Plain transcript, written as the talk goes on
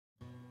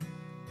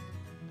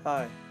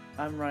Hi,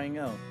 I'm Ryan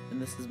O,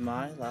 and this is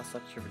my last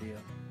lecture video.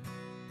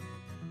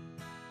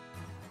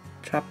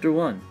 Chapter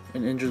 1,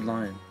 An Injured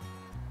Lion.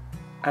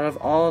 Out of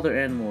all other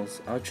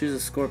animals, I'll choose a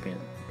scorpion.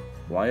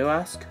 Why, you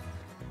ask?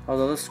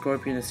 Although the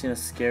scorpion is seen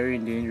as scary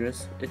and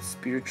dangerous, its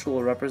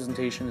spiritual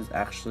representation is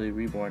actually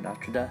reborn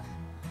after death,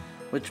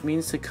 which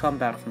means to come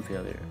back from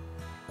failure.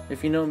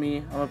 If you know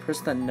me, I'm a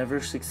person that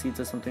never succeeds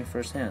at something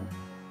firsthand.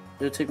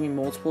 It'll take me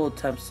multiple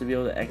attempts to be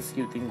able to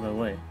execute things my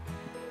way.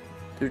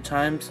 Through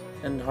times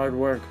and hard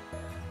work,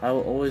 I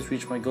will always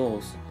reach my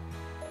goals.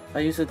 I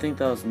used to think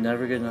that I was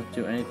never good enough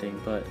to do anything,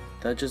 but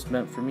that just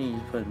meant for me to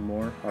put in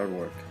more hard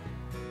work.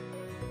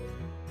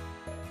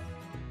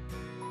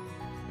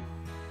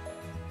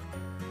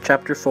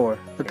 Chapter 4,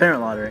 The Parent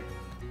Lottery.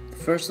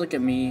 First look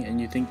at me and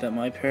you think that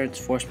my parents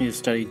forced me to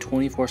study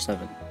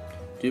 24/7,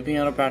 duping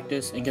out of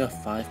practice and get a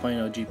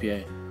 5.0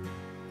 GPA.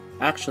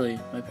 Actually,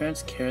 my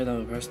parents care that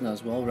I'm a person that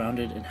is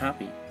well-rounded and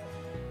happy.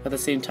 At the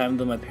same time,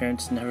 though, my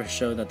parents never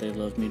showed that they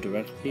loved me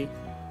directly,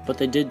 but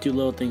they did do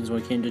little things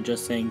when it came to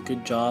just saying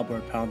good job or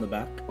a pat on the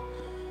back.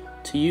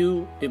 To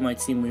you, it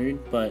might seem weird,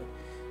 but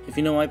if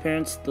you know my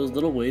parents, those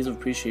little ways of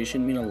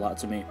appreciation mean a lot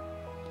to me.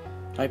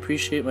 I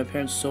appreciate my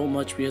parents so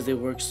much because they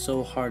worked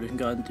so hard and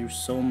gotten through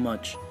so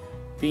much,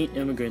 being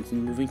immigrants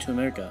and moving to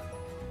America.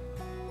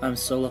 I'm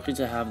so lucky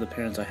to have the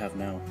parents I have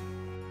now.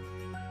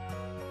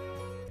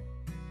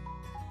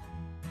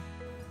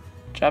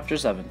 Chapter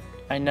 7,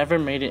 I never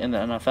made it in the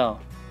NFL.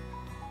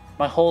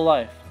 My whole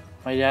life,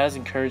 my dad has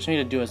encouraged me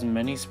to do as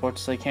many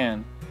sports as I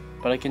can,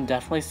 but I can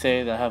definitely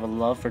say that I have a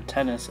love for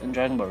tennis and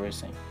dragon boat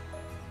racing.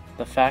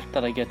 The fact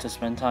that I get to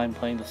spend time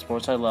playing the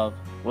sports I love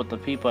with the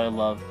people I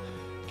love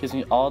gives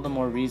me all the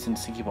more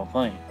reasons to keep on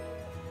playing.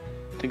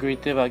 The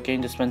great thing about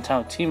getting to spend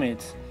time with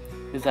teammates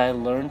is that I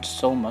learned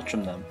so much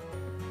from them.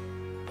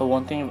 But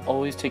one thing I've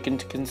always taken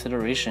into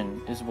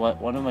consideration is what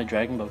one of my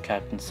dragon boat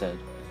captains said,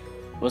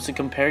 was to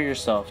compare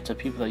yourself to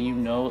people that you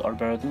know are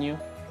better than you,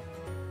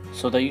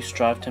 so that you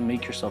strive to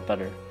make yourself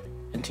better,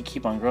 and to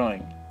keep on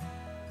growing.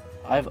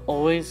 I've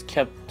always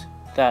kept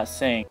that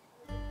saying.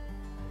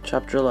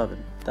 Chapter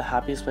 11, The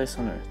Happiest Place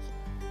on Earth.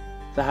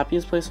 The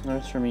happiest place on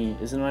earth for me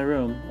is in my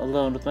room,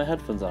 alone with my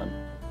headphones on.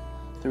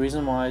 The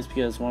reason why is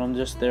because when I'm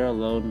just there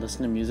alone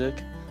listening to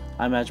music,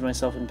 I imagine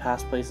myself in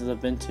past places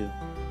I've been to.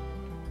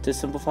 To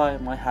simplify,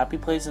 my happy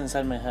place is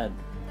inside my head,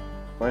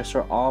 where I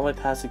store all my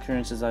past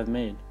experiences I've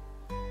made.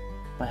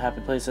 My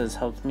happy place has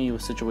helped me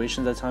with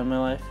situations at times in my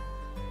life,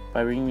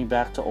 by bringing me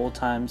back to old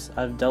times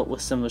I've dealt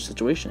with similar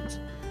situations.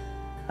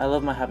 I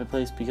love my happy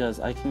place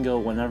because I can go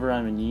whenever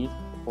I'm in need,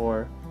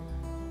 or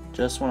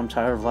just when I'm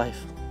tired of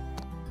life.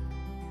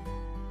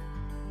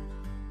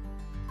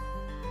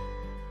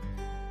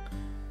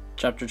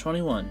 Chapter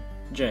 21,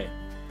 Jay.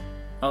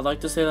 I would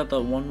like to say that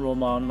the one role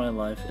model in my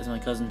life is my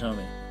cousin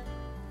Tommy.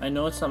 I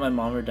know it's not my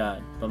mom or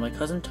dad, but my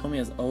cousin Tommy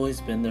has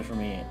always been there for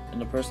me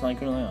and a person I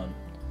can rely on.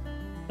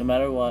 No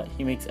matter what,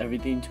 he makes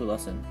everything into a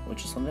lesson,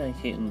 which is something I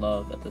hate and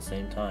love at the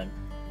same time.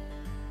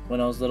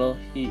 When I was little,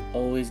 he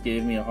always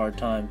gave me a hard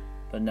time,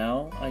 but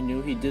now I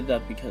knew he did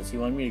that because he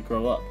wanted me to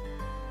grow up.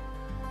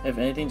 If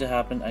anything to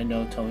happen, I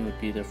know Tommy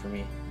would be there for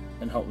me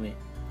and help me.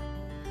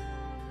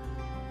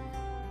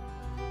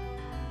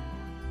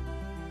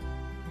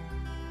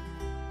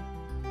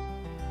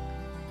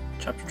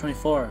 Chapter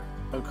 24,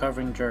 A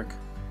Recovering Jerk.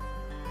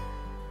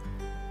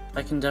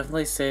 I can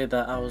definitely say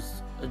that I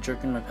was a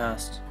jerk in my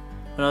past.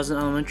 When I was in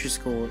elementary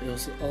school, it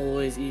was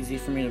always easy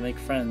for me to make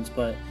friends,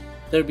 but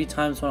there would be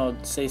times when I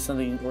would say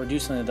something or do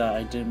something that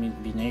I didn't mean to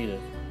be negative.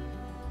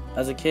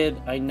 As a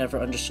kid, I never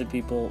understood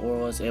people or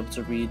was able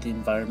to read the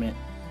environment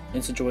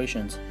in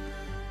situations,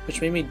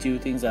 which made me do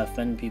things that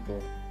offend people.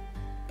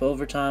 But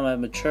over time, I've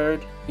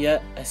matured,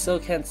 yet I still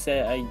can't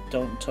say I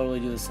don't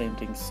totally do the same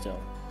things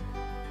still.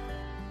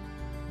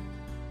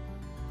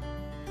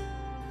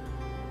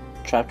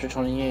 Chapter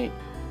 28,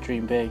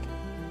 Dream Big.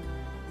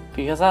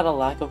 Because I had a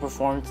lack of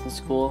performance in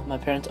school, my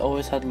parents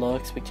always had low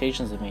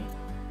expectations of me.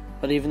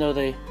 But even though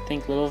they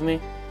think little of me,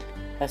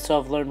 I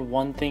still have learned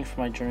one thing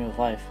from my journey of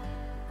life,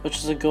 which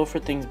is to go for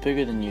things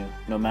bigger than you,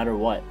 no matter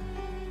what.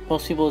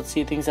 Most people would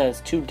see things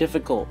as too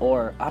difficult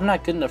or I'm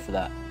not good enough for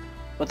that,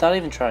 without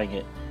even trying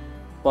it.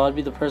 Well, I'd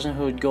be the person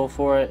who would go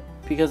for it,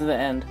 because in the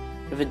end,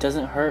 if it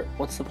doesn't hurt,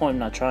 what's the point of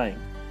not trying?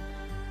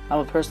 I'm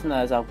a person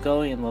that is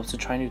outgoing and loves to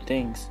try new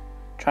things.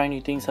 Trying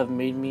new things have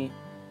made me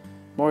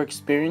more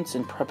experienced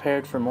and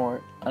prepared for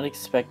more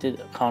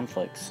unexpected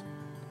conflicts.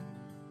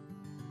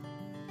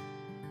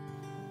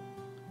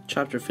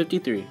 Chapter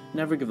 53,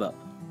 Never Give Up.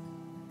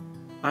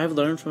 I have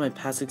learned from my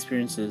past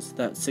experiences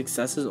that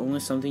success is only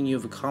something you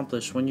have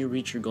accomplished when you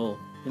reach your goal,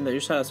 and that you're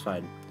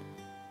satisfied.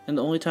 And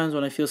the only times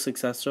when I feel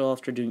successful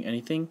after doing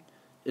anything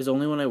is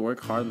only when I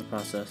work hard in the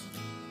process,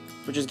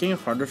 which is getting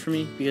harder for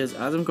me because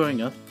as I'm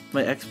growing up,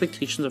 my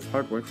expectations of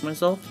hard work for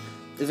myself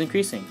is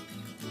increasing.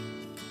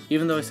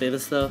 Even though I say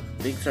this though,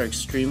 things are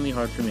extremely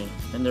hard for me,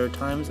 and there are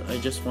times I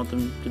just want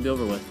them to be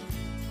over with.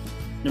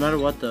 No matter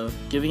what though,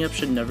 giving up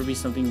should never be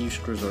something you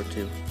should resort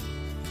to.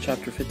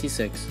 Chapter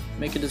 56,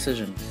 Make a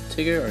Decision,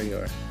 Tigger or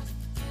Eeyore.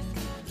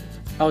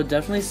 I would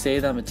definitely say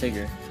that I'm a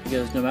Tigger,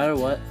 because no matter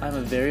what, I'm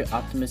a very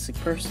optimistic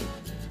person.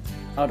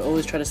 I would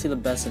always try to see the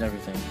best in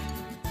everything.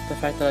 The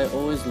fact that I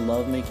always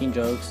love making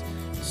jokes,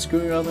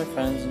 screwing around with my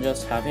friends, and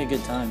just having a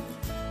good time.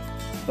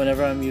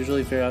 Whenever I'm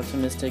usually very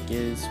optimistic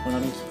is when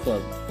I'm in Key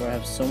Club, where I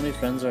have so many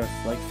friends that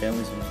are like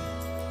families to me.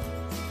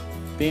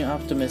 Being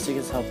optimistic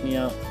has helped me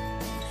out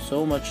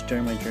so much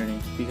during my journey,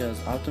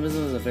 because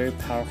optimism is a very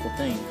powerful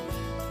thing.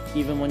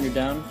 Even when you're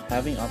down,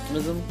 having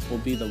optimism will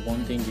be the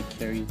one thing to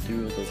carry you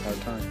through those hard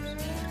times.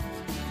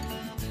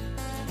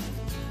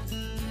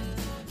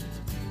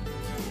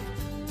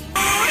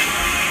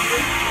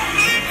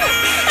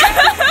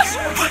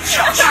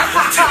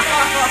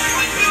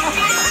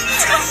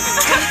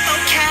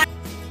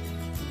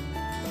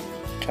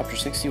 Chapter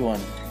 61.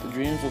 The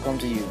dreams will come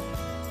to you.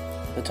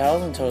 The title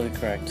isn't totally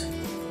correct.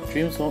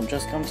 Dreams won't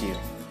just come to you.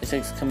 It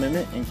takes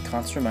commitment and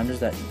constant reminders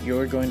that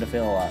you're going to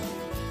fail a lot.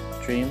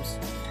 Dreams,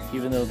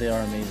 even though they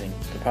are amazing,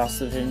 the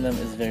process of hitting them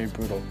is very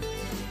brutal.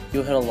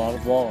 You'll hit a lot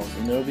of walls,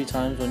 and there will be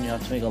times when you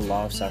have to make a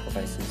lot of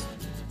sacrifices.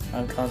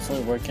 I'm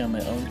constantly working on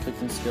my own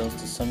cooking skills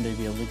to someday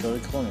be able to go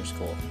to culinary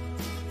school.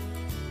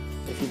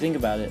 If you think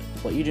about it,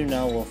 what you do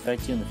now will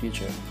affect you in the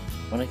future,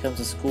 when it comes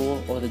to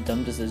school or the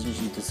dumb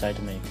decisions you decide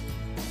to make.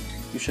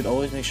 You should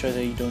always make sure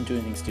that you don't do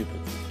anything stupid.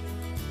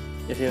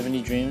 If you have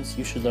any dreams,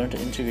 you should learn to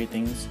integrate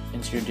things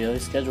into your daily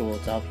schedule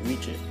to help you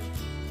reach it.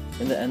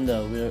 In the end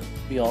though,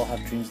 we all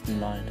have dreams in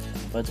mind,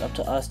 but it's up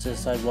to us to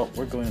decide what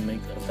we're going to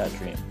make of that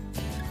dream.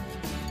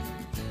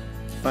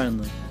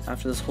 Finally,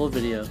 after this whole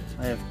video,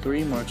 I have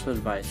 3 marks of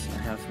advice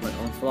I have for my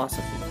own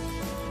philosophy.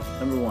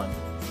 Number 1.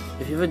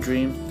 If you have a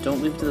dream,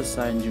 don't leave it to the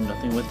side and do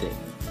nothing with it.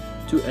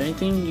 Do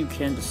anything you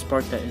can to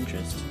spark that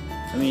interest.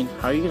 I mean,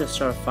 how are you going to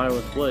start a fire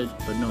with wood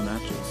but no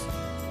matches?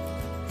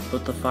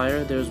 With the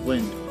fire, there's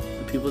wind,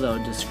 the people that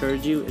would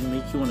discourage you and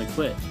make you want to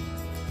quit.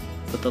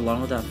 But the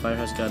longer that fire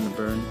has gotten to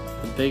burn,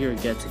 the bigger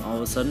it gets, and all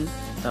of a sudden,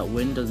 that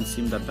wind doesn't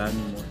seem that bad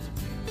anymore.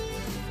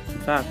 In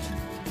fact,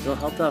 it'll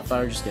help that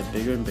fire just get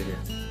bigger and bigger.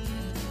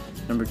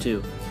 Number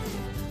 2.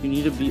 You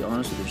need to be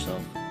honest with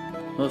yourself.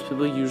 Most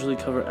people usually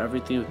cover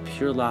everything with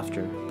pure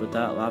laughter, but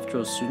that laughter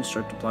will soon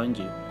start to blind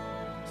you.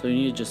 So you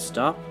need to just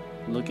stop,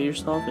 look at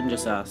yourself, and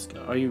just ask,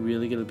 are you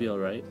really going to be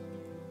alright?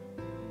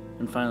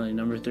 And finally,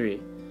 number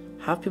 3.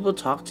 Have people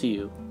talk to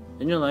you.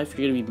 In your life,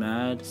 you're going to be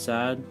mad,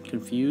 sad,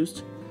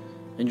 confused,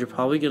 and you're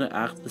probably going to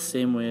act the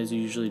same way as you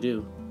usually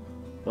do,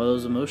 while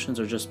those emotions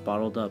are just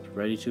bottled up,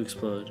 ready to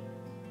explode.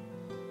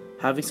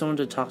 Having someone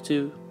to talk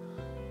to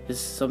is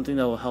something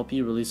that will help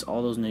you release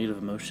all those negative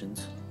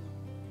emotions.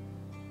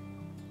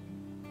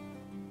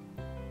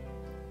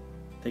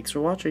 Thanks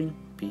for watching.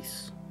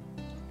 Peace.